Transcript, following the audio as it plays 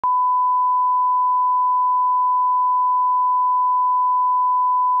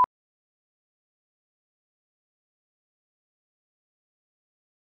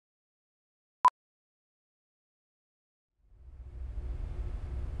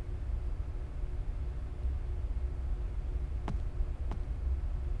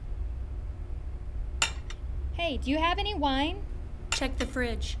Hey, do you have any wine? Check the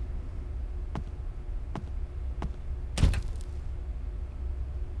fridge.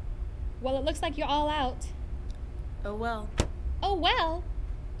 Well, it looks like you're all out. Oh well. Oh, well.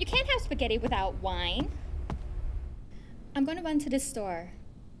 You can't have spaghetti without wine. I'm going to run to the store.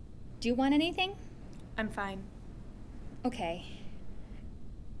 Do you want anything? I'm fine. Okay.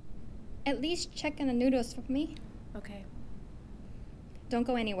 At least check on the noodles for me. Okay. Don't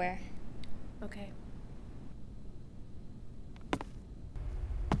go anywhere. Okay.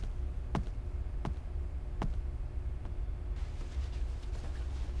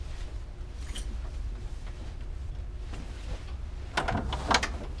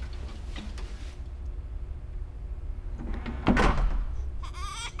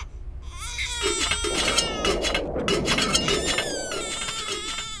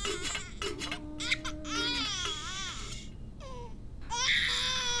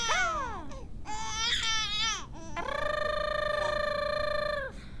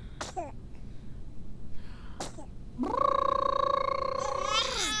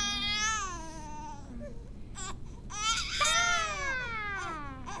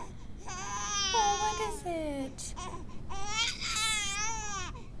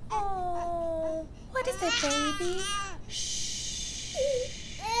 Oh, what is it, baby? Shh.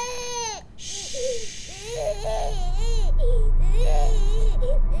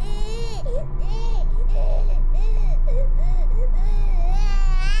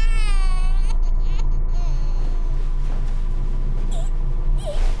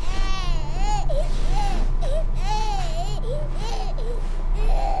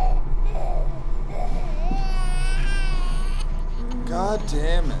 God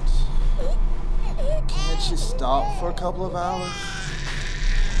damn it. Can't she stop for a couple of hours?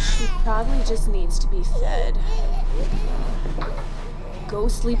 She probably just needs to be fed. Go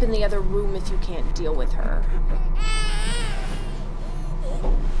sleep in the other room if you can't deal with her.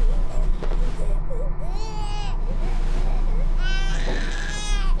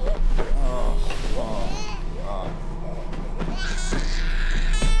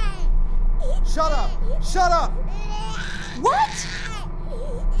 Shut up! Shut up! What?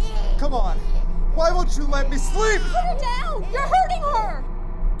 Come on. Why won't you let me sleep? Put her down! You're hurting her!